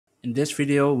In this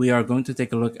video, we are going to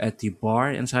take a look at the bar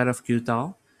inside of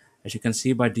Qtile. As you can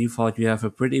see, by default, you have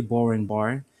a pretty boring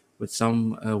bar with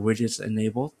some widgets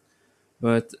enabled.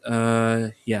 But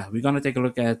yeah, we're going to take a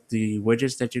look at the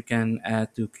widgets that you can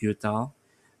add to Qtile,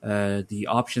 the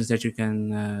options that you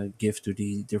can give to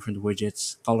the different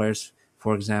widgets, colors,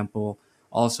 for example.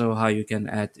 Also, how you can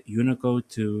add Unicode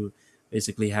to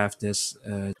basically have this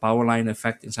power line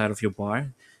effect inside of your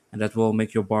bar, and that will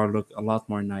make your bar look a lot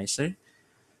more nicer.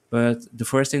 But the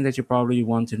first thing that you probably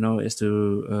want to know is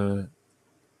to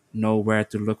know where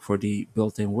to look for the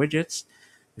built-in widgets.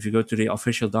 If you go to the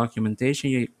official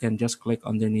documentation, you can just click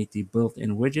underneath the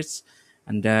built-in widgets,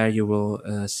 and there you will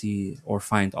see or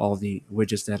find all the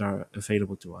widgets that are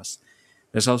available to us.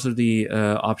 There's also the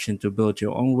option to build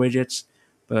your own widgets,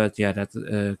 but yeah,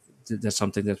 that's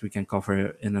something that we can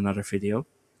cover in another video.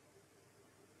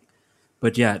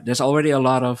 But yeah, there's already a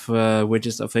lot of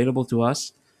widgets available to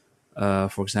us.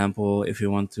 For example, if you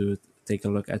want to take a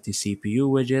look at the CPU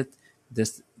widget,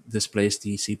 this displays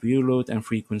the CPU load and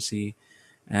frequency,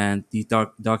 and the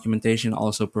documentation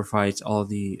also provides all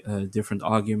the different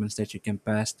arguments that you can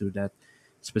pass to that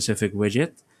specific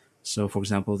widget. So, for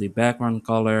example, the background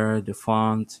color, the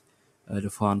font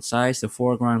size, the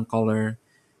foreground color,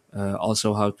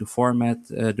 also how to format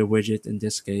the widget in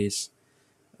this case,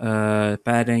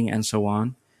 padding, and so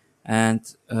on. And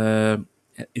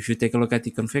if you take a look at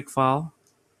the config file,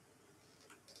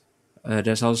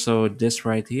 there's also this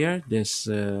right here, this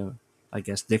I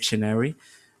guess dictionary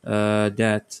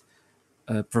that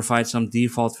provides some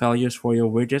default values for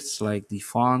your widgets, like the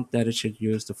font that it should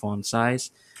use, the font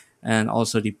size, and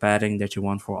also the padding that you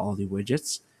want for all the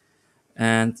widgets.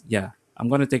 And yeah, we're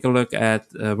going to take a look at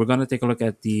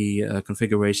the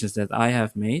configurations that I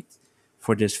have made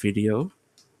for this video.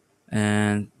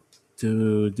 And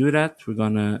to do that, we're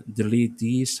going to delete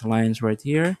these lines right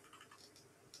here,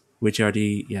 which are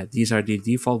these are the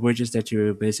default widgets that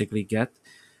you basically get.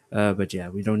 But yeah,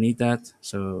 we don't need that.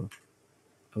 So,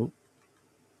 oh,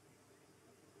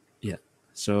 yeah.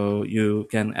 So you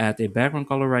can add a background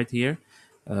color right here.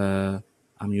 I'm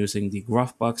using the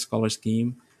Gruffbox color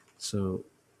scheme. So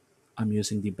I'm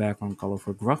using the background color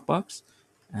for Gruffbox.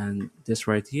 And this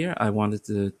right here, I wanted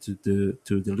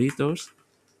to delete those.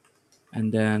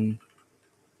 And then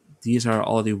these are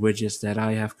all the widgets that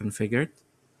I have configured.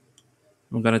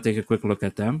 I'm going to take a quick look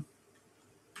at them.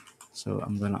 So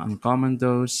I'm going to uncomment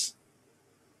those.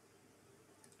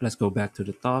 Let's go back to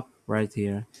the top right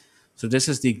here. So this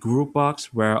is the group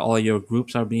box where all your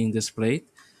groups are being displayed,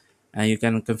 and you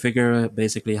can configure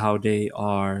basically how they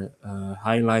are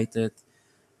highlighted.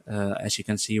 As you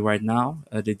can see right now,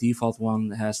 the default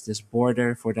one has this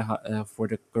border for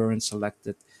the current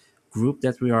selected group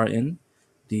that we are in.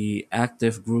 The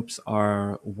active groups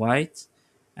are white,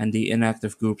 and the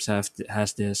inactive groups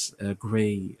has this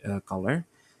gray color.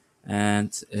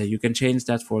 And you can change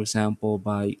that, for example,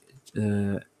 by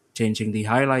uh, changing the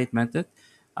highlight method.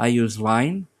 I use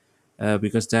line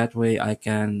because that way I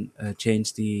can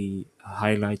change the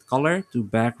highlight color to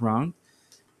background,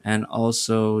 and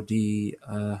also the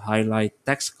highlight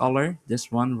text color,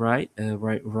 this one right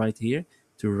here,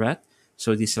 to red.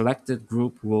 So the selected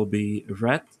group will be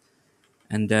red,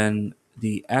 and then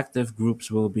the active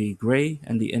groups will be gray,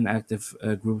 and the inactive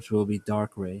groups will be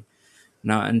dark gray.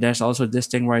 Now, and there's also this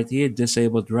thing right here,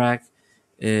 disable drag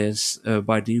is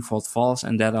by default false,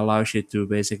 and that allows you to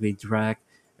basically drag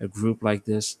a group like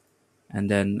this and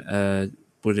then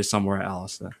put it somewhere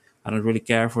else. I don't really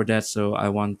care for that, so I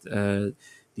want the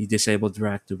disable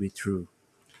drag to be true.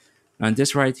 And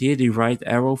this right here, the right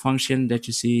arrow function that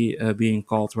you see being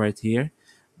called right here,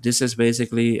 this is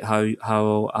basically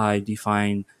how I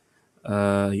define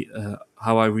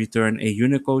how I return a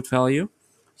Unicode value.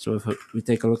 So if we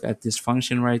take a look at this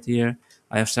function right here,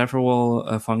 I have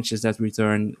several functions that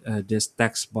return this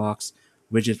text box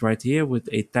widget right here with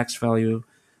a text value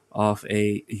of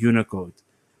a Unicode.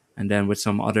 And then with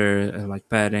some other like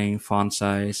padding, font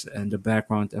size, and the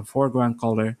background and foreground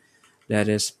color that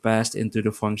is passed into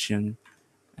the function,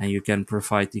 and you can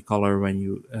provide the color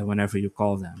whenever you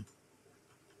call them.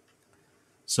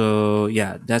 So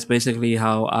yeah, that's basically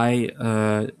how I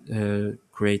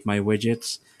create my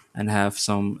widgets and have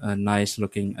some nice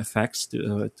looking effects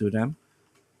to them,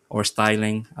 or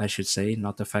styling, I should say,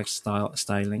 not effects,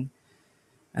 styling.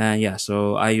 And yeah,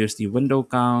 so I use the window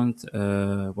count,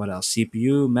 what else?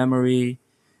 CPU, memory,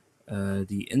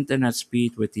 the internet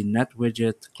speed with the net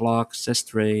widget, clock,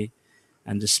 systray,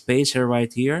 and the spacer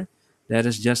right here. That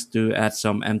is just to add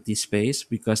some empty space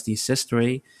because the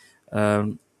systray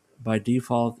um, by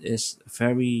default is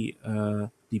very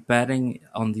the padding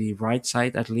on the right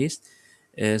side at least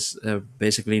is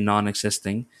basically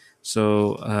non-existing.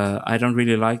 So I don't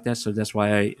really like that. So that's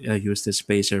why I use this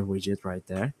spacer widget right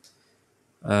there.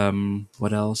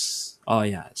 What else? Oh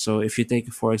yeah. So if you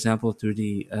take, for example, to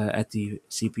the at the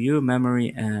CPU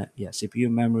memory, CPU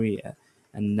memory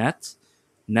and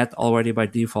net already by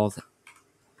default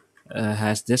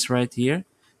has this right here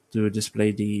to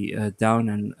display the down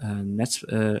and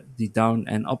the down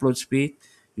and upload speed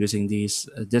using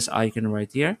this icon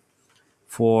right here.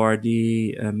 For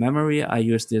the memory, I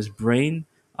use this brain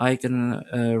icon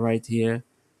right here,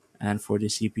 and for the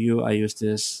CPU, I use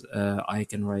this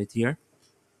icon right here.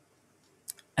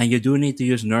 And you do need to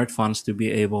use nerd fonts to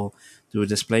be able to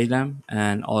display them,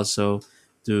 and also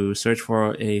to search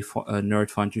for a nerd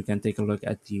font, you can take a look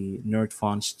at the nerd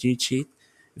fonts cheat sheet.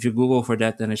 If you Google for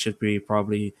that, then it should be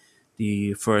probably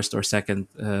the first or second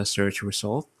search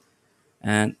result.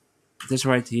 And this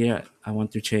right here, I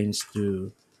want to change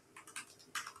to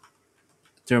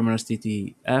Terminus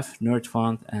TTF nerd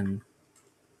font, and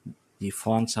the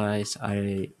font size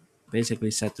I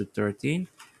basically set to 13,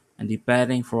 and the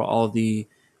padding for all the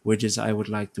widgets I would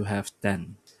like to have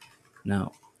 10.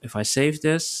 Now, if I save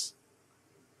this,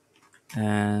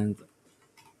 and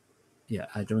yeah,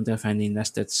 I don't have any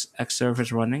nested X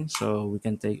servers running, so we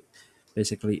can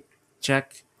basically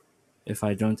check if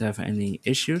I don't have any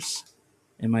issues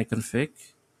in my config.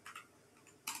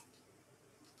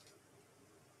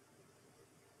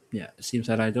 Yeah, it seems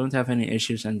that I don't have any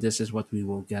issues, and this is what we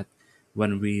will get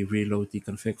when we reload the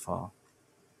config file.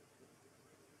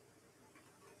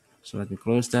 So let me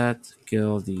close that,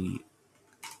 kill the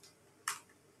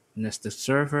nested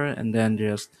server, and then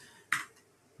just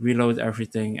reload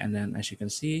everything. And then, as you can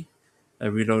see,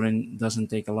 reloading doesn't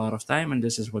take a lot of time, and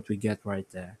this is what we get right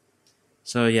there.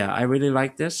 So yeah, I really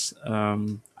like this.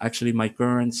 Actually, my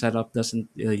current setup doesn't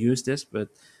use this, but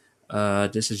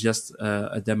this is just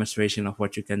a demonstration of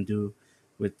what you can do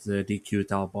with the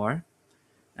Qtile bar.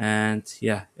 And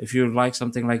yeah, if you like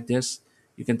something like this,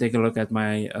 you can take a look at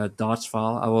my dots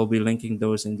file. I will be linking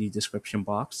those in the description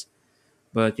box.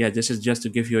 But yeah, this is just to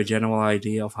give you a general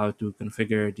idea of how to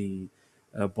configure the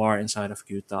bar inside of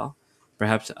Qtile.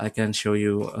 Perhaps I can show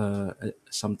you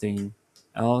something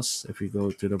else if we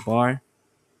go to the bar.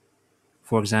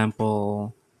 For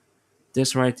example,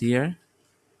 this right here.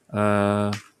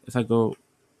 If I go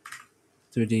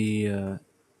to the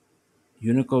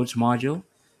Unicode's module,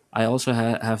 I also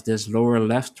have this lower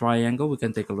left triangle. We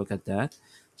can take a look at that.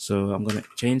 So I'm going to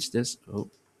change this. Oh,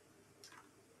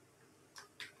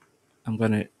 I'm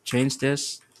going to change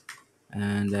this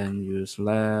and then use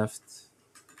lower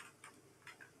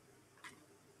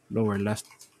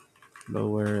left,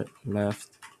 lower left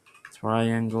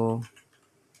triangle.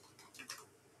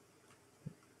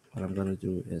 What I'm going to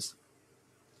do is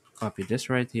copy this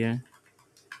right here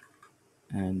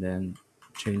and then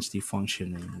change the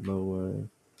functioning lower,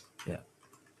 yeah,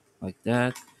 like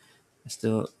that.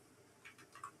 Still,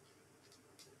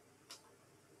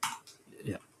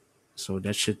 yeah. So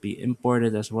that should be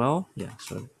imported as well. Yeah.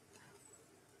 So,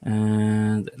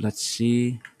 and let's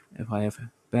see if I have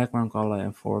background color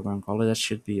and foreground color. That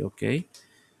should be okay.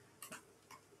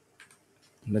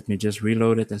 Let me just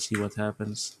reload it and see what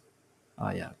happens.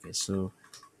 Ah, yeah. Okay. So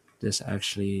this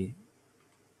actually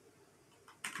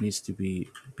needs to be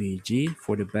BG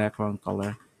for the background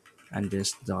color, and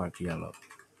this dark yellow.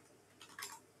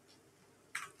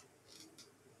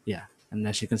 Yeah, and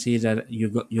as you can see that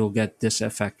you'll get this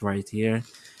effect right here.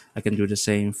 I can do the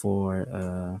same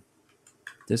for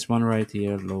this one right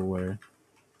here, lower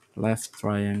left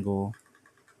triangle,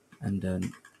 and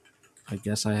then I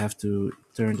guess I have to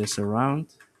turn this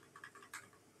around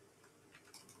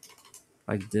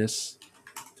like this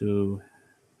to,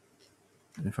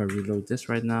 and if I reload this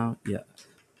right now, yeah,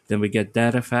 then we get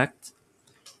that effect.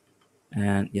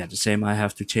 And yeah, the same, I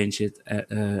have to change it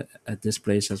at this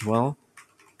place as well.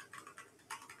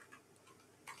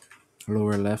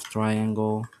 Lower left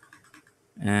triangle,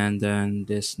 and then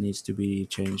this needs to be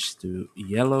changed to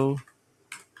yellow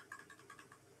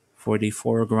for the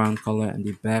foreground color, and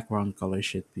the background color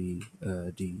should be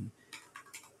the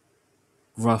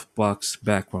rough box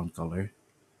background color.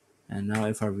 And now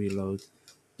if I reload,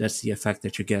 that's the effect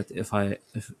that you get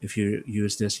if you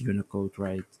use this Unicode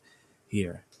right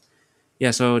here.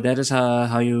 Yeah, so that is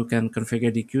how you can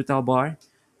configure the Qtile bar.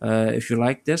 If you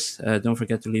like this, don't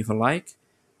forget to leave a like,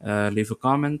 leave a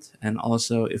comment, and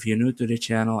also if you're new to the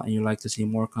channel and you like to see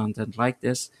more content like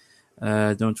this,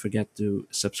 don't forget to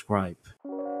subscribe.